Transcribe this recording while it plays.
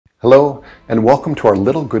Hello, and welcome to our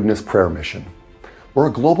Little Goodness Prayer Mission. We're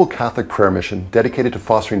a global Catholic prayer mission dedicated to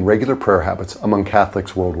fostering regular prayer habits among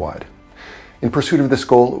Catholics worldwide. In pursuit of this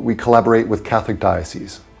goal, we collaborate with Catholic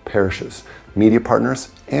dioceses, parishes, media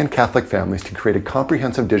partners, and Catholic families to create a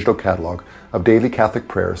comprehensive digital catalog of daily Catholic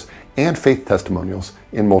prayers and faith testimonials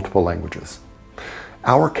in multiple languages.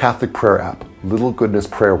 Our Catholic prayer app, Little Goodness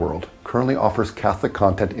Prayerworld, currently offers Catholic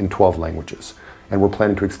content in 12 languages, and we're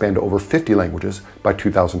planning to expand to over 50 languages by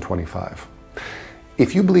 2025.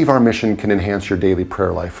 If you believe our mission can enhance your daily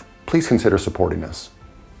prayer life, please consider supporting us.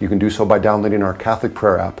 You can do so by downloading our Catholic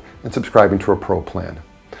prayer app and subscribing to a pro plan.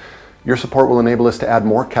 Your support will enable us to add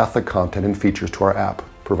more Catholic content and features to our app,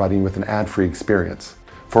 providing you with an ad-free experience.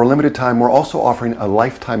 For a limited time, we're also offering a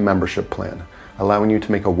lifetime membership plan, allowing you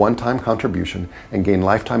to make a one-time contribution and gain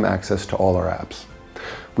lifetime access to all our apps.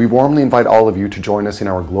 We warmly invite all of you to join us in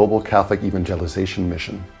our global Catholic evangelization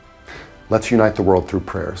mission. Let's unite the world through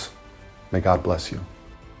prayers. May God bless you.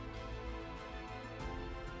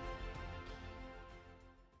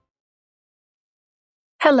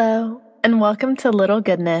 Hello, and welcome to Little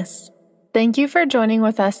Goodness. Thank you for joining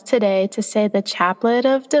with us today to say the Chaplet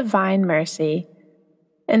of Divine Mercy.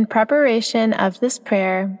 In preparation of this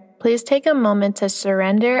prayer, please take a moment to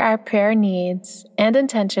surrender our prayer needs and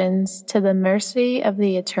intentions to the mercy of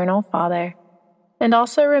the Eternal Father, and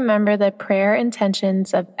also remember the prayer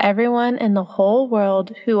intentions of everyone in the whole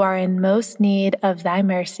world who are in most need of thy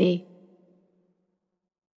mercy.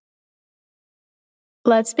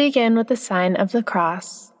 Let's begin with the sign of the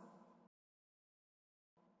cross.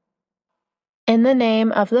 In the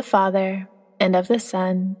name of the Father, and of the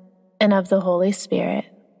Son, and of the Holy Spirit.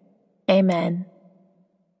 Amen.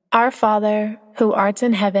 Our Father, who art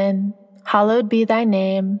in heaven, hallowed be thy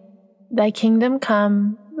name. Thy kingdom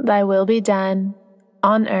come, thy will be done,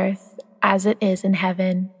 on earth as it is in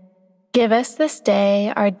heaven. Give us this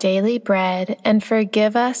day our daily bread, and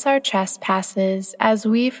forgive us our trespasses, as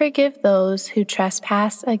we forgive those who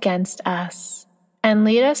trespass against us. And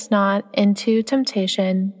lead us not into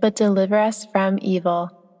temptation, but deliver us from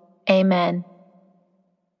evil. Amen.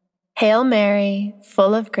 Hail Mary,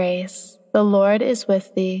 full of grace, the Lord is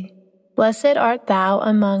with thee. Blessed art thou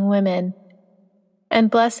among women, and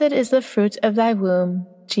blessed is the fruit of thy womb,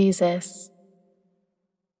 Jesus.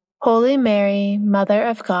 Holy Mary, Mother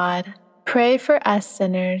of God, pray for us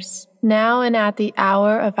sinners, now and at the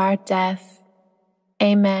hour of our death.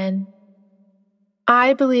 Amen.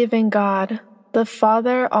 I believe in God, the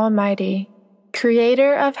Father Almighty,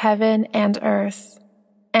 creator of heaven and earth,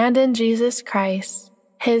 and in Jesus Christ,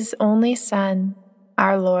 his only Son,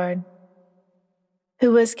 our Lord,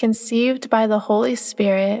 who was conceived by the Holy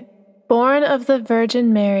Spirit, born of the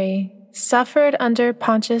Virgin Mary, suffered under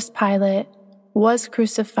Pontius Pilate, was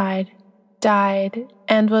crucified, died,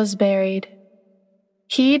 and was buried.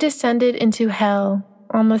 He descended into hell.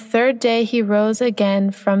 On the third day he rose again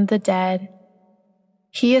from the dead.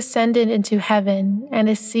 He ascended into heaven and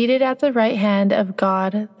is seated at the right hand of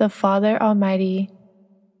God, the Father Almighty.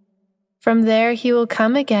 From there he will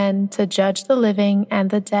come again to judge the living and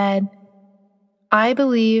the dead. I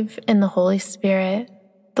believe in the Holy Spirit,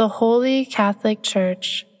 the Holy Catholic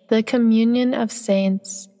Church, the communion of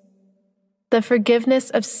saints, the forgiveness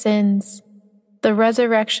of sins, the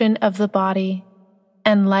resurrection of the body,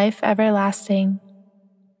 and life everlasting.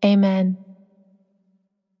 Amen.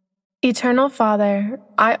 Eternal Father,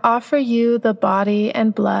 I offer you the body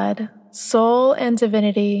and blood, soul and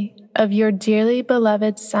divinity of your dearly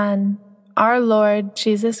beloved Son, our Lord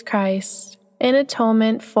Jesus Christ, in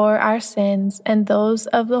atonement for our sins and those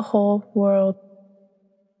of the whole world.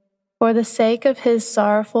 For the sake of his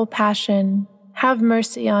sorrowful passion, have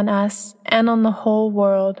mercy on us and on the whole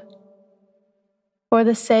world. For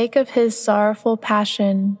the sake of his sorrowful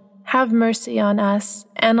passion, have mercy on us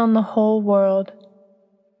and on the whole world.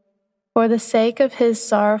 For the sake of his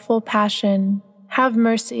sorrowful passion, have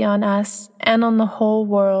mercy on us and on the whole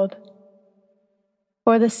world.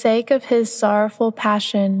 For the sake of his sorrowful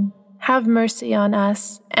passion, have mercy on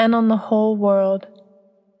us and on the whole world.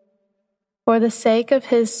 For the sake of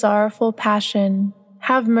his sorrowful passion,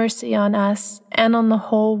 have mercy on us and on the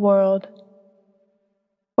whole world.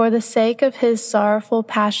 For the sake of his sorrowful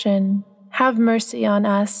passion, have mercy on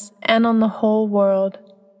us and on the whole world.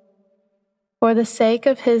 For the sake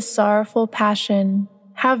of his sorrowful passion,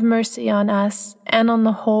 have mercy on us and on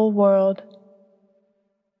the whole world.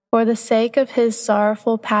 For the sake of his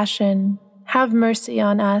sorrowful passion, have mercy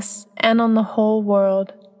on us and on the whole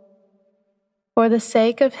world. For the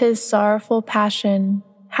sake of his sorrowful passion,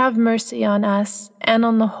 have mercy on us and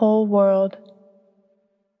on the whole world.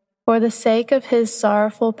 For the sake of his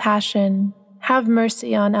sorrowful passion, have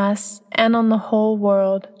mercy on us and on the whole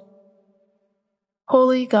world.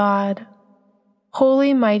 Holy God,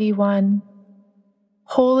 Holy Mighty One,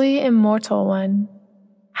 Holy Immortal One,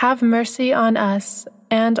 have mercy on us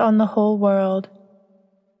and on the whole world.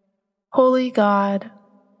 Holy God,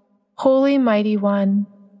 Holy Mighty One,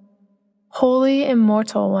 Holy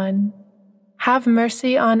Immortal One, have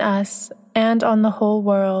mercy on us and on the whole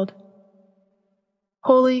world.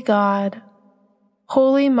 Holy God,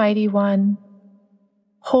 Holy Mighty One,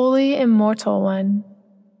 Holy Immortal One,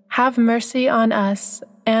 have mercy on us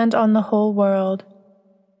and on the whole world.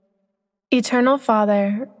 Eternal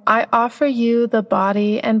Father, I offer you the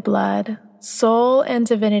body and blood, soul and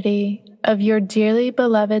divinity of your dearly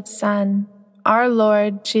beloved Son, our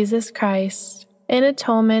Lord Jesus Christ, in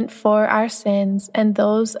atonement for our sins and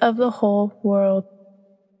those of the whole world.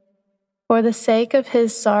 For the sake of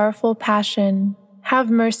his sorrowful passion,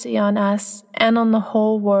 have mercy on us and on the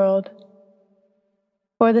whole world.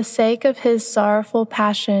 For the sake of his sorrowful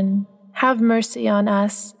passion, have mercy on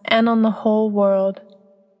us and on the whole world.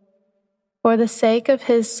 For the sake of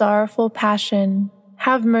his sorrowful passion,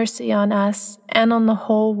 have mercy on us and on the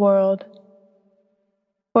whole world.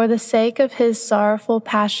 For the sake of his sorrowful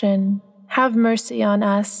passion, have mercy on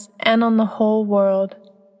us and on the whole world.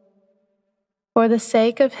 For the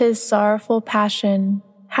sake of his sorrowful passion,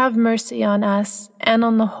 have mercy on us and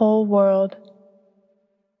on the whole world.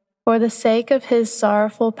 For the sake of his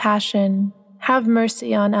sorrowful passion, have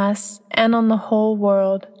mercy on us and on the whole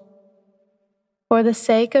world. For the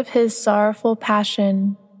sake of his sorrowful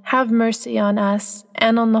passion, have mercy on us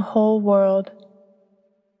and on the whole world.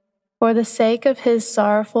 For the sake of his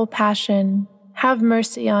sorrowful passion, have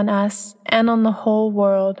mercy on us and on the whole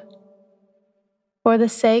world. For the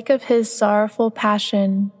sake of his sorrowful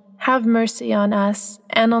passion, have mercy on us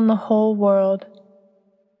and on the whole world.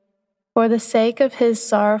 For the sake of his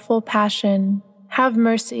sorrowful passion, have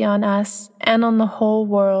mercy on us and on the whole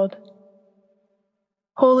world.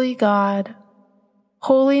 Holy God,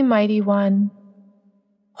 Holy Mighty One,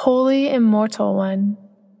 Holy Immortal One,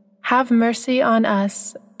 have mercy on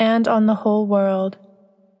us and on the whole world.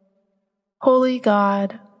 Holy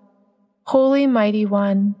God, Holy Mighty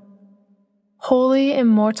One, Holy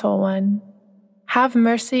Immortal One, have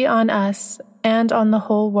mercy on us and on the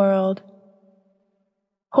whole world.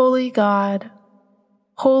 Holy God,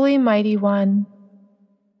 Holy Mighty One,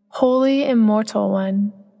 Holy Immortal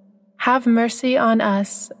One, have mercy on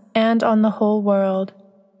us and on the whole world.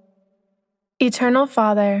 Eternal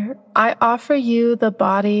Father, I offer you the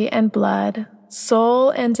body and blood,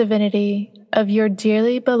 soul and divinity of your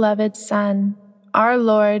dearly beloved Son, our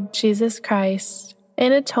Lord Jesus Christ,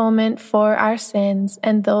 in atonement for our sins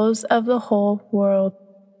and those of the whole world.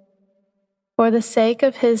 For the sake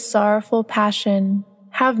of his sorrowful passion,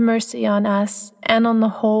 have mercy on us and on the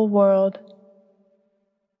whole world.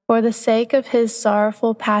 For the sake of his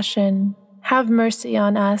sorrowful passion, have mercy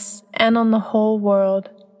on us and on the whole world.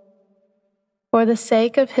 For the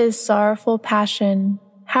sake of his sorrowful passion,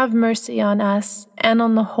 have mercy on us and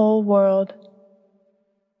on the whole world.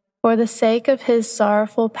 For the sake of his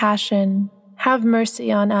sorrowful passion, have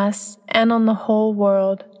mercy on us and on the whole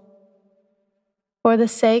world. For the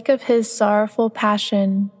sake of his sorrowful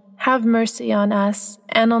passion, have mercy on us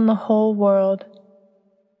and on the whole world.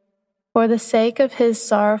 For the sake of his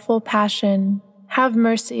sorrowful passion, have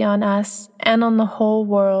mercy on us and on the whole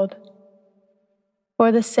world.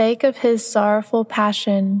 For the sake of his sorrowful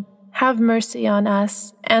passion, have mercy on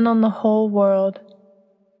us and on the whole world.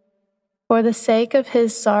 For the sake of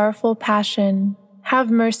his sorrowful passion,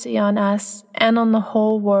 have mercy on us and on the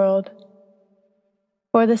whole world.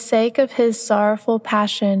 For the sake of his sorrowful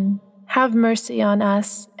passion, have mercy on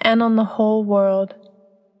us and on the whole world.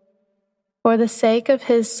 For the sake of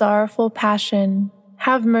his sorrowful passion,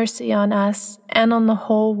 have mercy on us and on the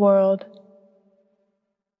whole world.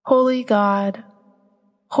 Holy God,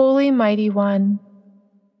 Holy Mighty One,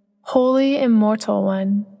 Holy Immortal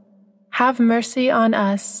One, have mercy on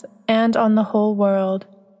us and on the whole world.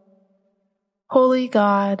 Holy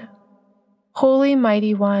God, Holy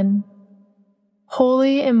Mighty One,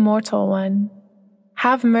 Holy Immortal One,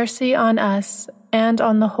 have mercy on us and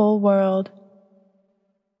on the whole world.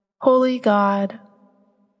 Holy God,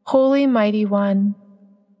 Holy Mighty One,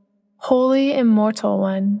 Holy Immortal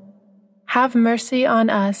One, have mercy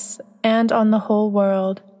on us and on the whole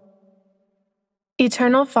world.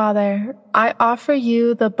 Eternal Father, I offer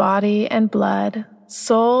you the body and blood,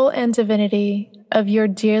 soul and divinity of your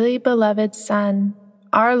dearly beloved Son,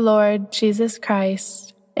 our Lord Jesus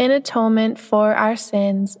Christ, in atonement for our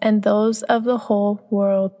sins and those of the whole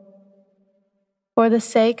world. For the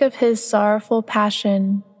sake of his sorrowful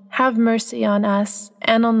passion, have mercy on us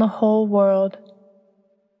and on the whole world.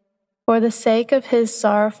 For the sake of his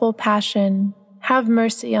sorrowful passion, have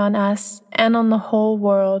mercy on us and on the whole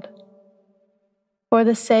world. For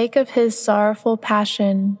the sake of his sorrowful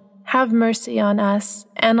passion, have mercy on us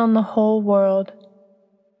and on the whole world.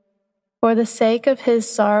 For the sake of his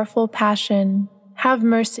sorrowful passion, have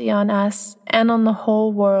mercy on us and on the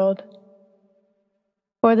whole world.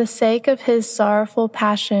 For the sake of his sorrowful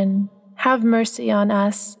passion, have mercy on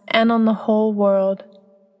us and on the whole world.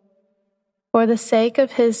 For the sake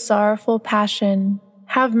of his sorrowful passion,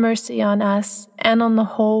 have mercy on us and on the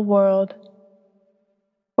whole world.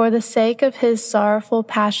 For the sake of his sorrowful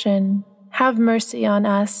passion, have mercy on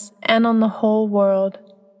us and on the whole world.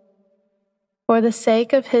 For the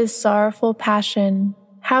sake of his sorrowful passion,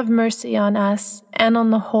 have mercy on us and on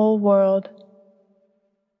the whole world.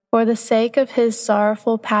 For the sake of his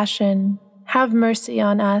sorrowful passion, have mercy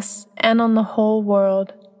on us and on the whole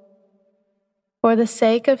world. For the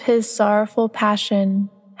sake of his sorrowful passion,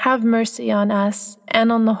 have mercy on us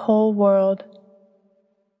and on the whole world.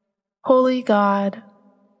 Holy God,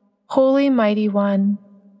 Holy Mighty One,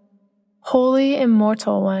 Holy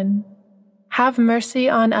Immortal One, have mercy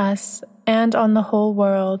on us and on the whole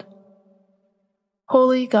world.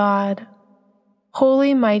 Holy God,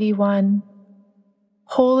 Holy Mighty One,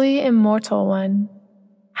 Holy Immortal One,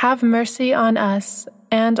 have mercy on us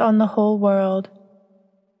and on the whole world.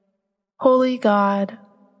 Holy God,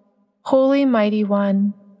 Holy Mighty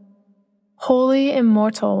One, Holy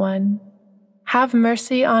Immortal One, have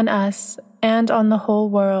mercy on us and on the whole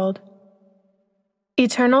world.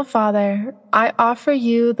 Eternal Father, I offer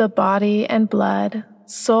you the body and blood,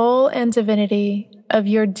 soul and divinity of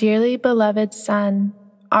your dearly beloved Son,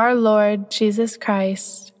 our Lord Jesus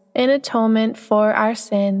Christ, in atonement for our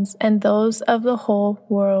sins and those of the whole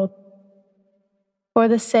world. For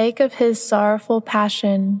the sake of his sorrowful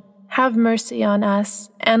passion, have mercy on us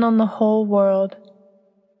and on the whole world.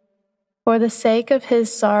 For the sake of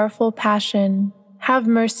his sorrowful passion, have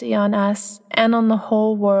mercy on us and on the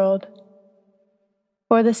whole world.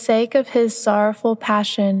 For the sake of his sorrowful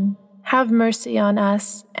passion, have mercy on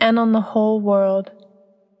us and on the whole world.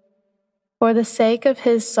 For the sake of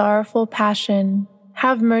his sorrowful passion,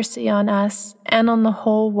 have mercy on us and on the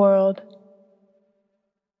whole world.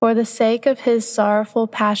 For the sake of his sorrowful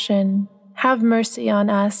passion, have mercy on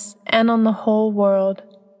us and on the whole world.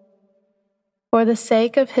 For the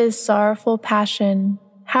sake of his sorrowful passion,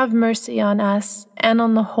 have mercy on us and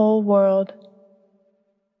on the whole world.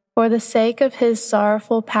 For the sake of his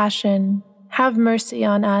sorrowful passion, have mercy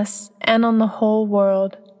on us and on the whole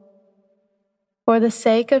world. For the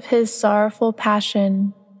sake of his sorrowful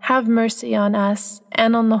passion, have mercy on us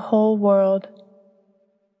and on the whole world.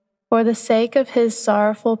 For the sake of his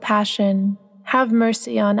sorrowful passion, have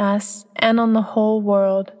mercy on us and on the whole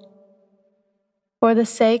world. For the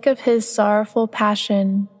sake of his sorrowful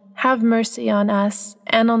passion, have mercy on us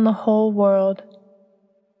and on the whole world.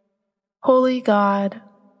 Holy God,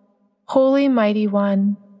 Holy Mighty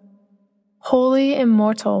One, Holy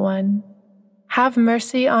Immortal One, have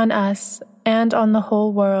mercy on us and on the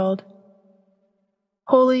whole world.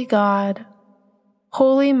 Holy God,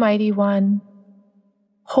 Holy Mighty One,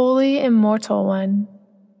 Holy Immortal One,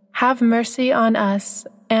 have mercy on us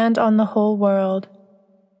and on the whole world.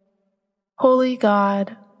 Holy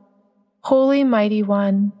God, Holy Mighty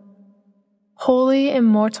One, Holy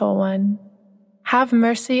Immortal One, have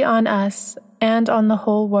mercy on us and on the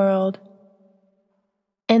whole world.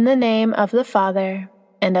 In the name of the Father,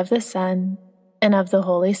 and of the Son, and of the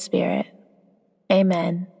Holy Spirit.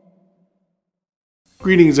 Amen.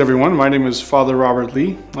 Greetings everyone, my name is Father Robert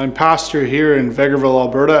Lee. I'm pastor here in Vegreville,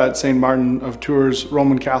 Alberta at St. Martin of Tours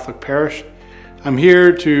Roman Catholic Parish. I'm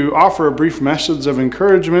here to offer a brief message of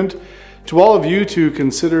encouragement to all of you to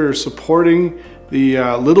consider supporting the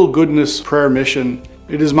Little Goodness Prayer Mission.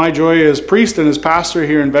 It is my joy as priest and as pastor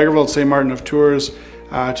here in Vegreville at St. Martin of Tours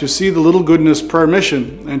to see the Little Goodness Prayer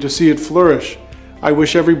Mission and to see it flourish. I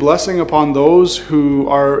wish every blessing upon those who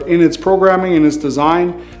are in its programming and its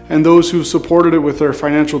design and those who supported it with their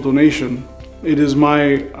financial donation. It is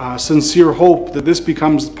my sincere hope that this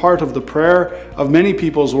becomes part of the prayer of many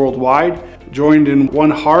peoples worldwide, joined in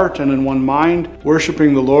one heart and in one mind,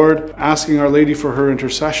 worshiping the Lord, asking Our Lady for her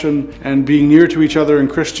intercession, and being near to each other in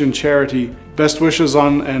Christian charity. Best wishes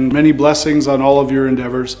on and many blessings on all of your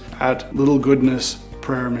endeavors at Little Goodness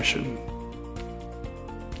Prayer Mission.